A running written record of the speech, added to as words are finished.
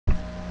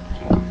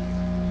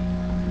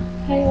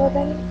Hey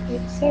Audrey,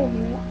 it's Sue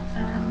here,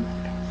 and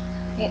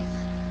it's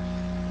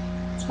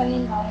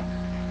 29th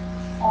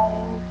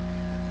of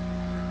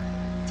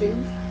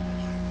June,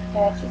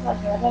 2020,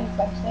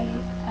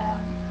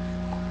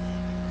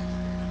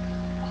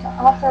 so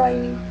after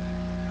I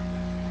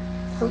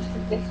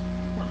posted this,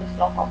 not this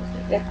vlog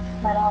obviously, this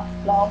my last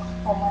vlog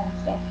on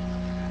Wednesday,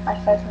 I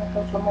suppose I'm going to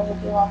go for a more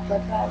video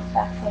afterwards, but I was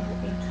actually ended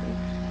being true.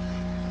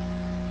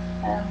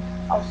 I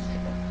was just a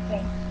bit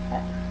thing,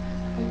 but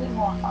it was a bit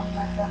more fun than I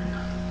thought.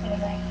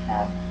 Anyway,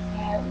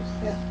 yeah, it was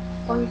the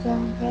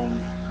boyzone thing,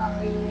 and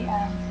we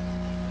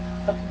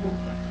got to do it.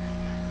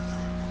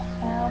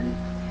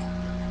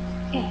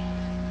 Yeah.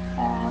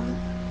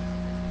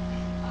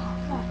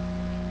 Oh,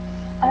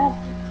 I had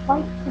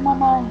right in my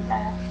mind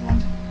that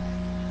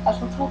I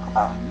shall talk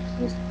about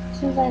it. As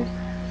soon as I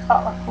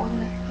start recording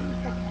it,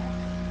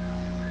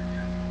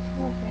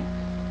 what was it?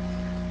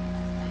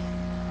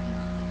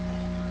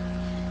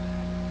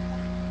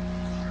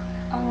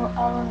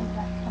 I'll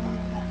remember.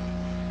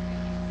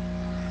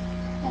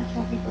 I'm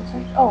trying to think of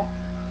something. Oh,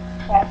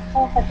 yeah,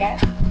 I'll forget.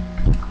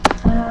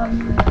 I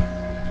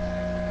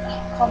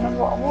can't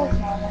remember what it was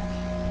now then.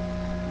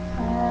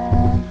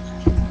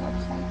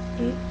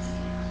 It's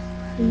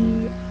the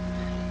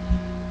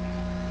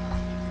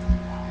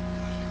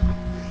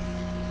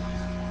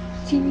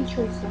TV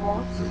Choice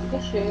Awards,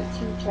 this year's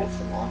TV Choice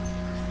Awards.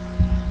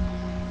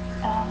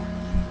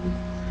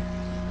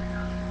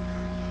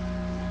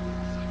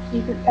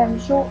 You could,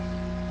 short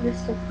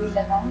list has been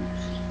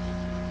announced,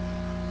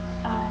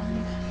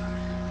 and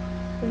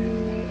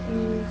there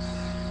is,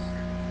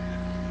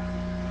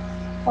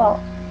 well,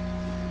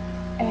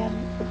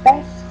 the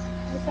best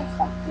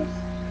actress,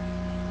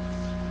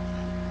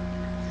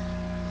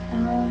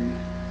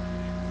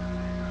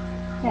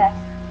 yeah,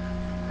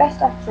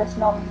 best actress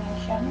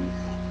nominations.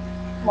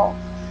 Well,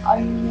 I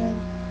know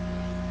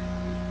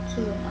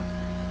two of them.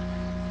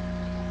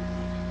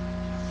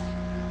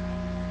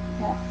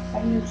 Yeah, I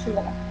know two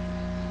of them.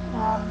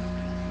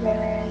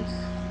 There is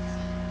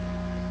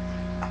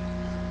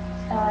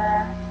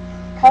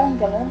Karen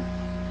Gillan,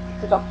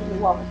 the Doctor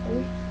Who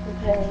obviously, who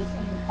plays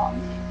Amy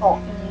Pond, or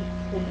Amy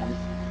Williams,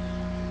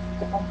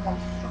 depending on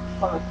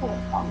what we call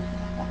it, Pond.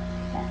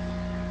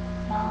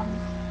 Yeah.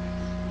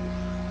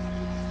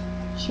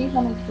 She's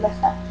nominated for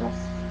Best Actress,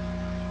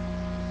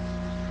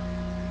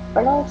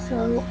 but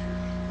also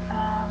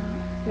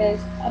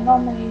there's a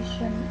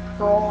nomination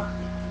for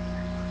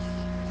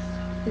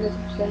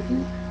Elizabeth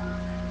Sladen.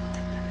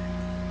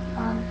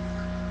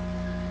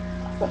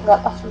 But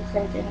that's what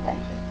they're doing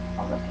eventually,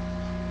 obviously.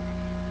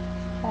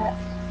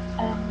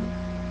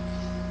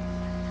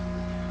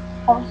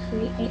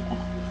 Obviously,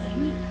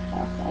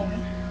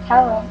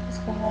 Karen is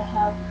going to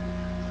have a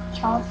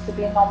chance to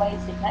be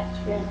nominated next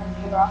year and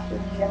year after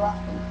and year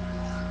after,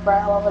 for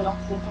however long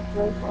she's got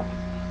through for.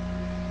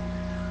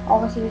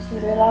 Obviously, this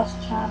is the last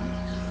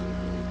chance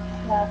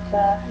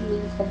that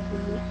he's going to be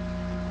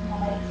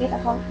nominated. I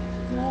can't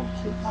remember if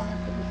she's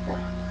nominated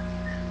before.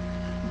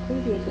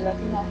 Previously, I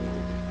think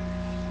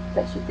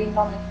that she's been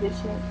nominated this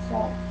year, so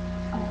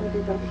I'm going to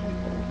be voting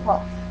for,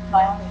 well,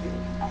 not only do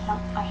I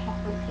have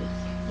voted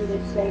for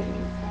this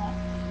lady, but I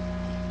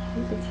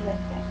hope that she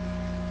wins it.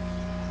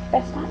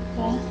 Best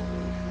actor,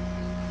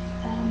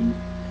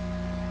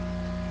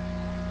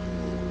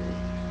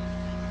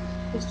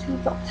 there's two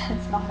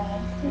doctors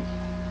nominated.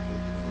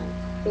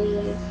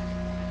 There's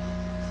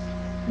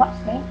Matt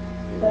Smith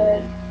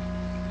for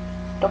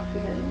Doctor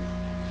Who,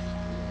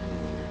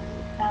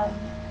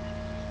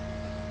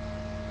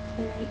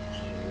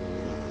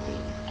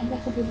 I'm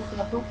guessing people are going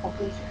to vote for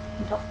these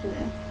in Doctor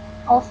Who.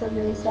 Also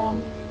there's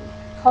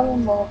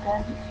Colin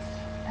Morgan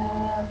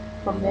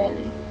from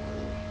Merlin,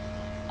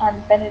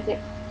 and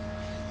Benedict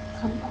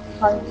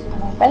Cumberbatch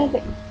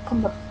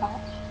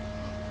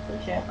from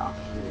Sherlock.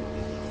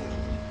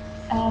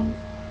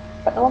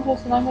 But the one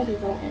person I'm really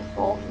voting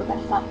for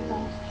Best Actor,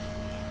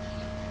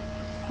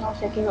 and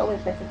also I give it away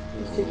because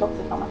these two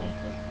doctors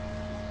nominated.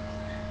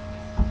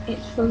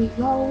 It's for his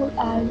role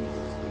as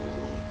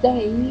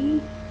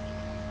Dave,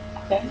 I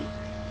think,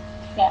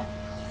 yeah,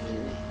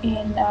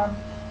 in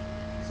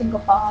Single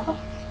Father.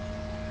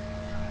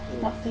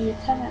 That's David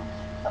Tennant,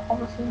 but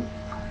obviously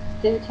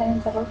David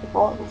Tennant I voted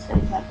for, this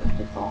Sladen I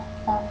voted for,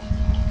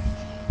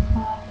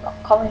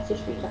 Collins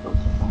District I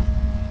voted for.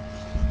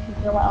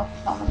 You know what else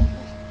is nominated?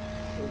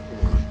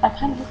 I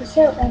kind of hope it's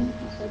certain,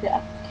 so that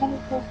I kind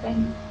of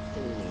hoping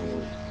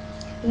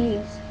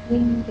is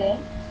wins it,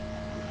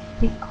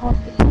 because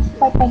it's hosted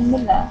by Ben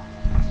Miller,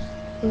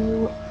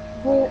 who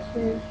worked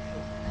with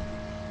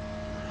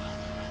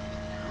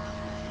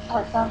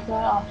Alexander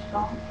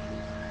Armstrong,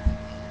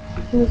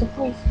 who was a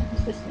voice of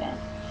Mr. Smith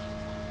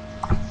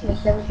in the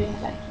 17th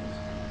Adventures,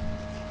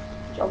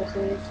 which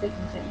obviously is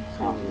speaking to me,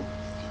 so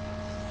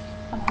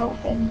I'm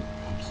hoping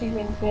she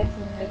wins it in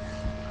this.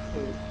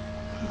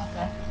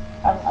 Okay.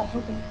 I'm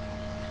hoping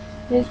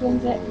Liz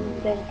wins it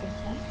and David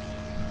wins it.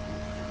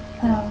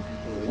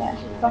 Yeah,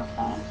 that's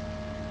that.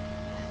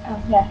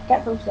 Yeah,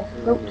 get voted.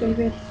 Vote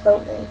David,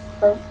 vote Liz,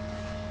 vote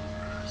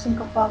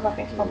Single Father, I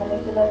think it's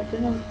nominated. I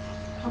don't know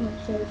how much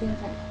series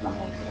like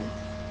nominated.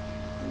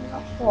 I'm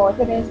not sure if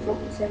it is, but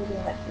series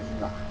like this as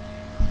well.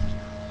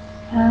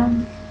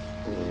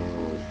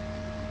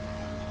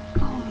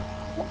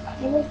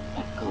 Anyway, I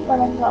can't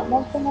remember that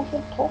one thing I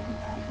was talking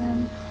about.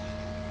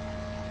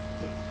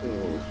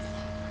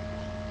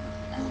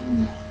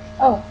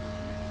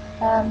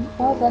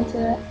 Well done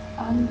to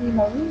Andy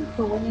Murray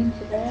for winning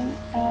today.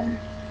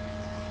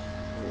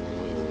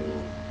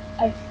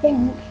 I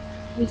think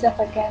he's up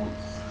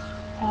against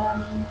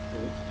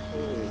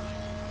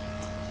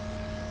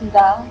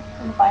Dal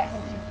in the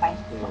final,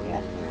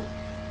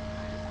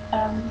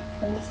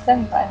 in the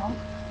semi-final.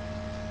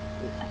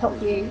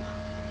 Hopefully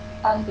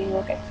Andy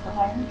will get to the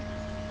final,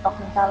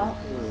 knocking Dal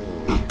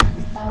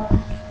out.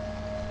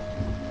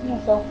 Yeah,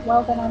 so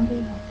well done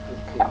Andy.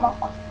 Come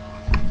on,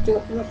 do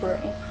it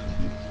deliberately.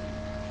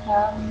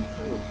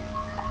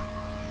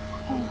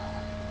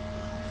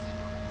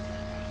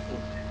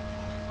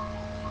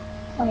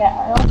 Oh yeah,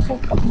 I also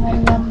got my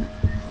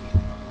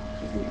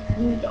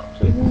new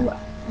Doctor Who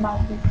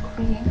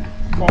magazine.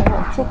 There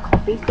are 2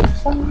 copies, but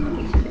some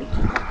recently 2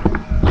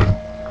 copies,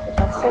 which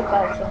I still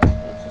buy in the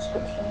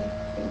subscription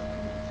thing.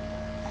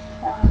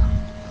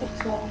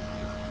 It's a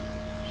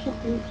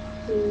tribute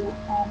to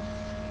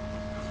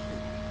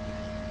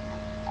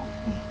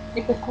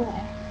you could call it.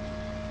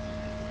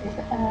 It's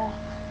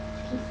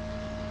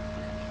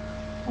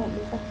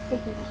there's a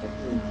signature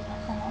in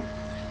there.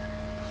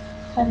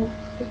 Kind of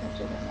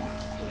signature in there.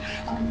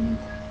 And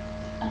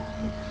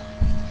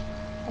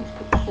let's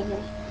put the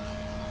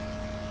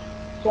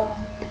John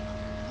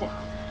Dick,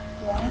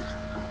 right?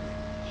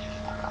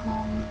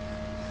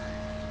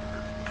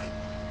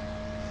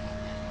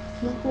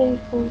 Lovely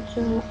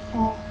photo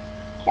of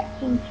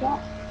Captain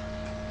Jack.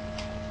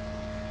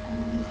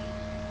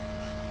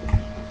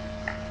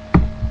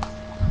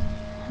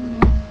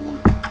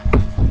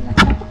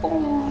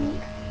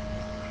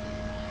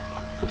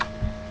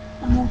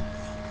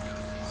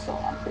 So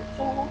I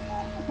picture of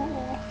that.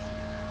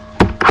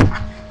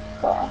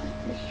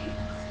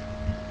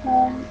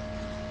 And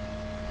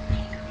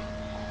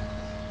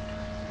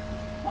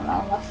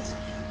now that's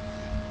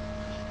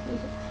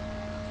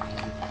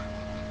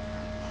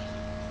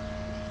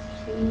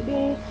TV.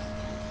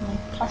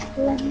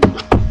 Catherine.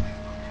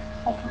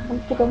 I can't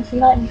wait to go and see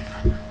that in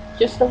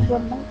just over a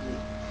month.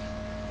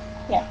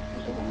 Yeah,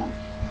 just over a month.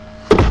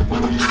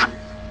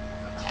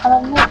 And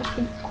I've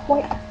noticed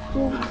quite a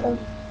few of the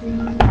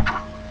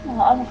I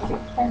don't know if you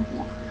explained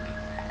that.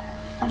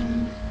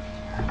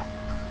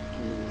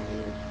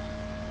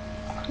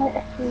 Quite a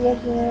few of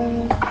the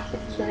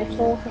pictures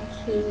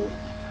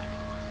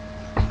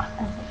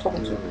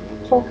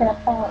talking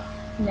about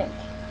Nick.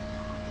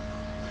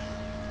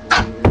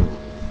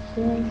 So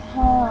we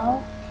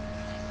have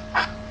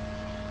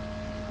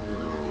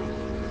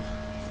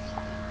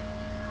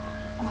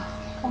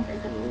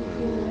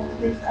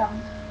this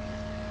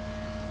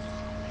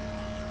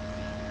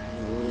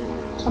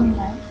Tommy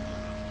Knight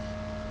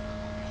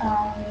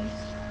and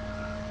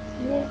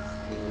yes,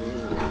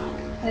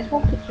 there's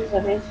more pictures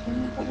of this.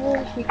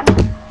 Where is she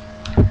going?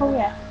 Oh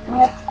yeah,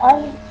 I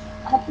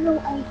have no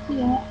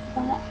idea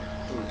that.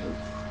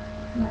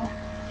 No,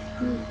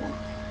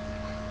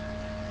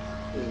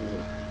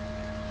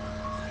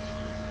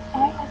 I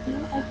have no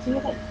idea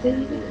that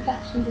David is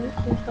actually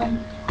working from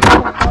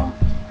Torchwood.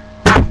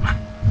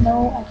 No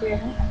idea.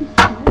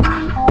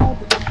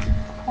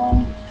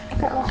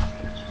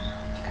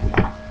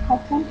 I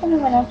can't find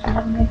anyone else in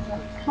the middle.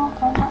 Can't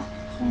find that.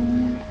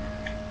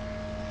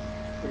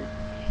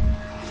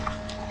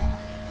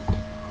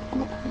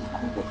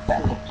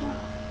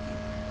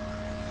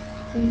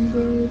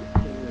 David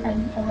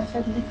and I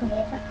said Nick and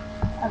Eva.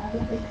 I have a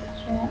big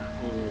picture.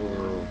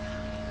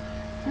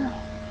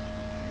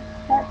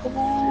 That's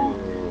there.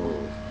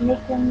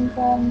 Nick and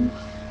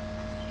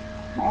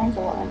my arms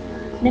are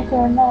wide. Nick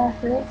and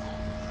Margaret.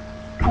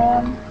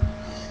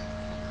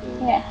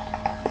 Yeah.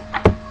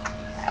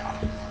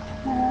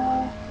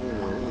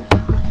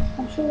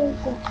 I'm sure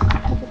there's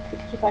other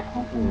pictures I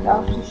can't find.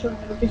 I'll have to show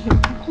another video. I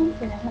can't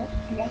find it,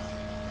 I guess.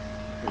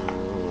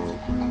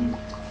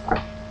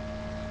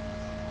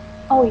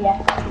 Oh yeah.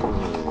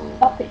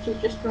 That picture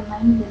just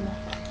reminded me.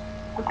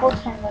 The whole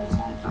time I was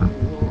like,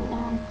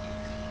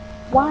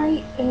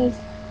 why is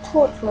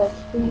Torchwood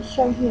being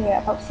shown here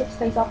about 6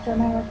 days after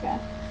America,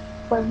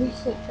 where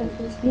researchers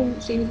for this new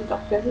series of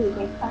Doctor Who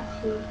they've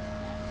actually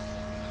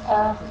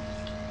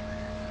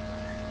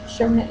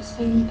shown it the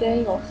same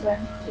day or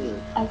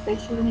something as they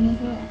shown it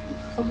here.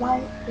 So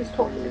why is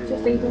Torchwood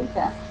 6 days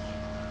later?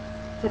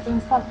 So it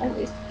doesn't stand out.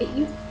 It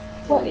used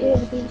what it is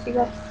the BBC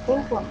Red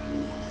program.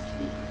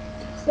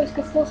 So it's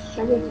supposed to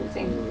show it at the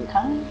same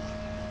time.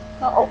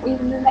 Or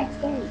even the next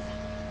day.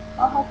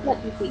 Or how could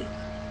that be?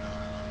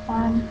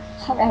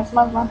 Something else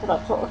might rant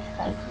about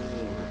Torchwood.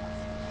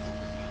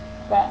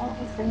 But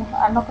obviously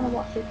I'm not going to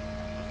watch it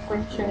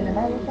when it's shown in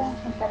America.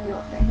 I'm going to be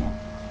watching it here.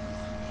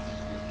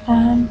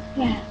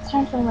 Yeah,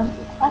 time for a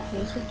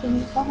actually it's 15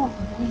 minutes long,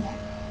 isn't it?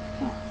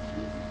 Yeah.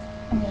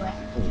 Anyway,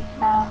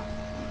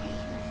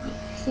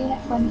 see you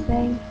next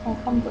Wednesday. I'll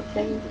come up with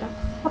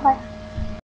Bye bye.